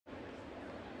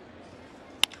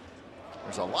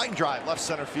There's a line drive left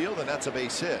center field, and that's a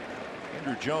base hit.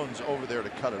 Andrew Jones over there to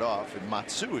cut it off, and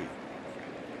Matsui,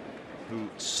 who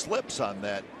slips on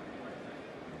that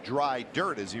dry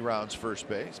dirt as he rounds first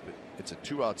base, but it's a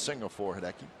 2-out single for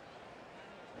Hideki.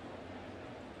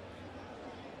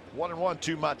 1-1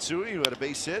 to Matsui, who had a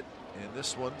base hit, and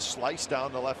this one sliced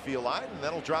down the left field line, and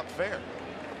that'll drop fair.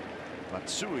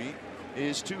 Matsui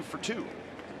is 2 for 2.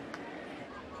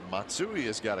 Matsui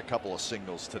has got a couple of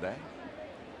singles today.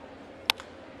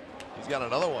 He's got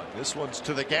another one. This one's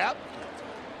to the gap.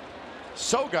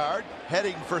 Sogard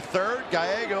heading for third.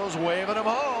 Gallegos waving him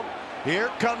home. Here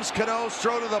comes Cano's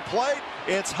throw to the plate.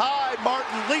 It's high.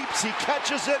 Martin leaps. He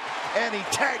catches it, and he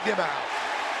tagged him out.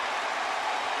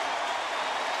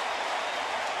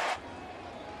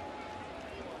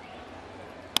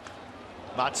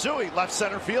 Matsui left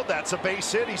center field. That's a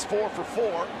base hit. He's 4 for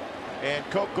 4. And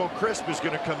Coco Crisp is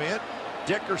going to come in.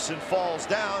 Dickerson falls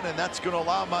down, and that's going to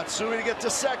allow Matsui to get to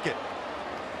second.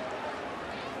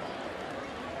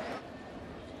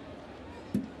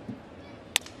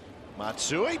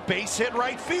 Matsui, base hit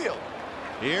right field.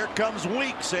 Here comes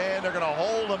Weeks, and they're going to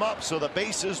hold him up, so the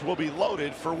bases will be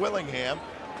loaded for Willingham.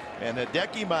 And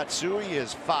Hideki Matsui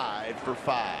is 5 for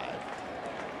 5.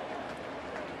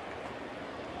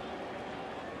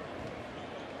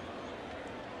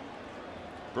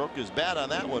 Broke his bat on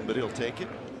that one, but he'll take it.